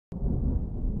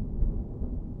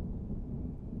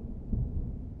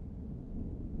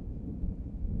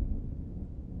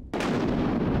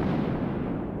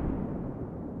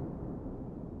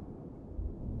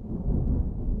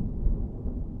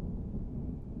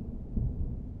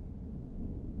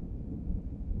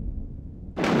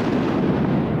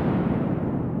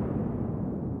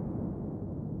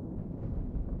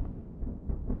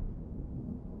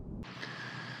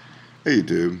Hey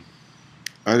YouTube,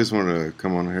 I just wanted to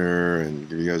come on here and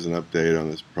give you guys an update on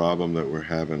this problem that we're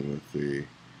having with the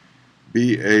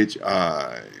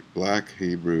BHI, Black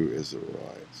Hebrew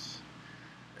Israelites.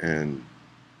 And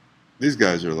these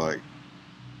guys are like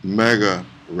mega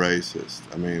racist.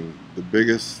 I mean, the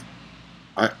biggest,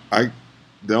 the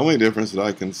only difference that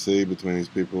I can see between these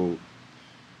people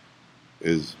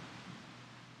is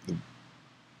in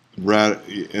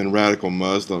radical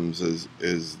Muslims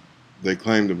is they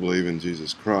claim to believe in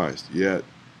Jesus Christ, yet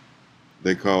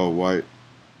they call white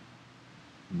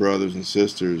brothers and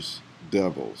sisters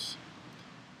devils.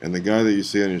 And the guy that you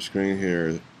see on your screen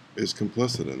here is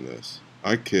complicit in this.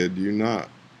 I kid you not.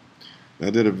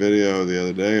 I did a video the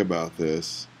other day about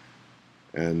this,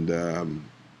 and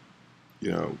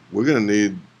you know, we're going to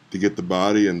need to get the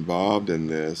body involved in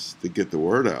this to get the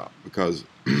word out, because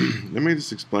let me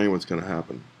just explain what's going to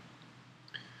happen.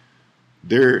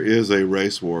 There is a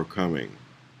race war coming,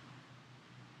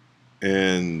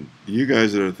 and you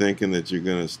guys that are thinking that you're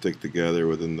going to stick together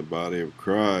within the body of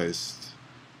Christ,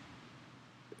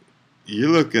 you're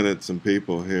looking at some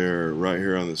people here, right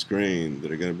here on the screen,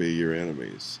 that are going to be your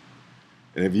enemies.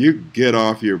 And if you get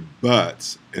off your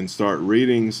butts and start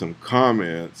reading some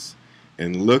comments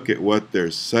and look at what they're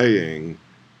saying,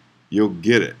 you'll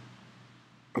get it.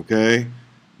 Okay?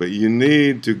 But you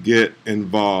need to get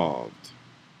involved.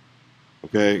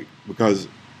 Okay? Because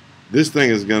this thing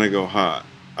is going to go hot.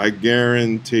 I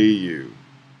guarantee you.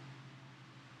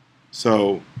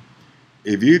 So,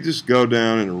 if you just go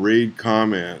down and read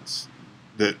comments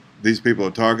that these people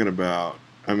are talking about,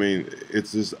 I mean,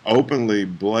 it's just openly,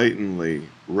 blatantly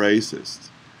racist.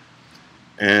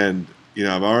 And, you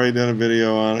know, I've already done a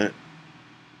video on it.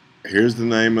 Here's the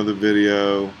name of the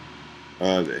video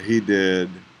that he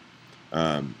did.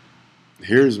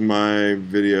 Here's my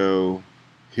video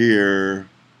here.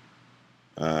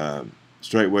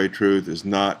 Straight way truth is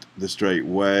not the straight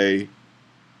way.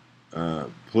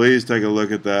 Please take a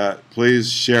look at that.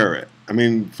 Please share it. I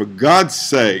mean, for God's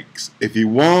sakes, if you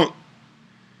won't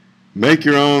make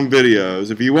your own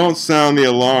videos, if you won't sound the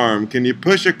alarm, can you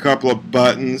push a couple of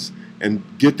buttons and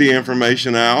get the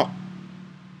information out?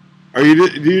 Or do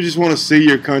you just want to see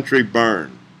your country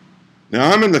burn?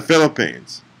 Now, I'm in the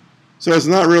Philippines, so it's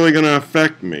not really going to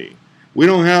affect me. We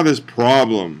don't have this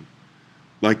problem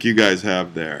like you guys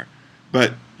have there.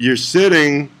 But you're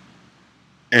sitting,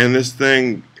 and this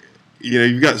thing, you know,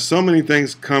 you've got so many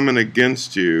things coming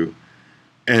against you,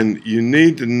 and you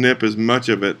need to nip as much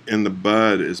of it in the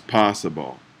bud as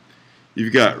possible.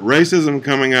 You've got racism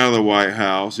coming out of the White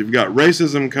House. You've got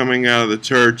racism coming out of the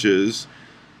churches.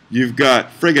 You've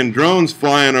got friggin' drones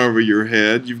flying over your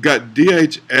head. You've got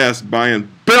DHS buying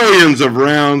billions of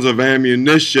rounds of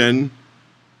ammunition.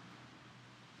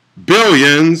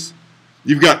 Billions.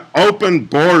 You've got open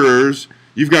borders.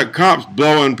 You've got cops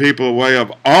blowing people away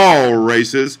of all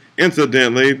races.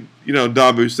 Incidentally, you know,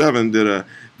 Dabu 7 did a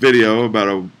video about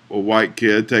a white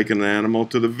kid taking an animal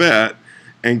to the vet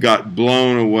and got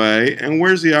blown away. And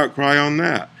where's the outcry on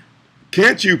that?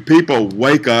 Can't you people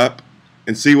wake up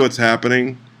and see what's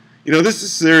happening? You know, this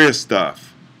is serious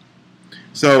stuff.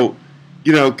 So,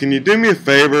 you know, can you do me a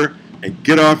favor and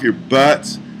get off your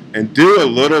butts and do a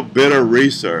little bit of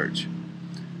research?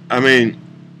 I mean,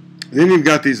 then you've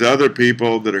got these other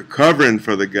people that are covering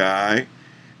for the guy,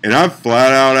 and I've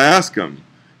flat out asked them,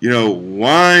 you know,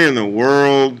 why in the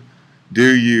world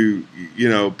do you, you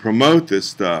know, promote this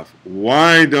stuff?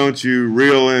 Why don't you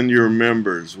reel in your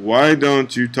members? Why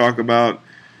don't you talk about,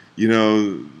 you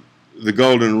know, the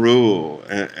golden rule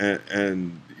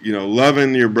and you know,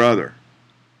 loving your brother?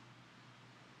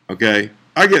 Okay?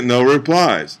 I get no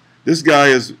replies. This guy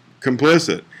is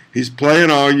complicit. He's playing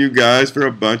all you guys for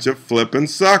a bunch of flippin'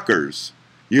 suckers.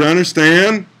 You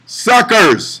understand?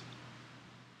 Suckers!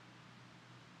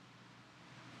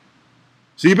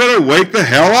 So you better wake the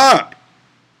hell up.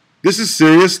 This is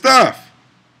serious stuff.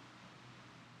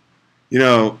 You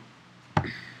know, I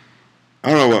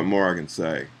don't know what more I can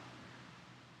say.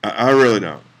 I really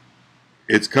don't.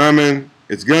 It's coming.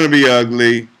 It's going to be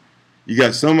ugly. You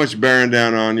got so much bearing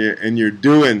down on you, and you're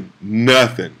doing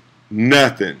nothing.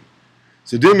 Nothing.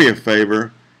 So do me a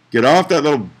favor, get off that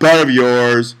little butt of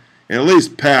yours and at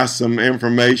least pass some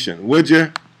information, would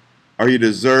you? Or you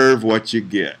deserve what you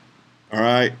get. All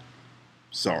right?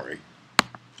 Sorry.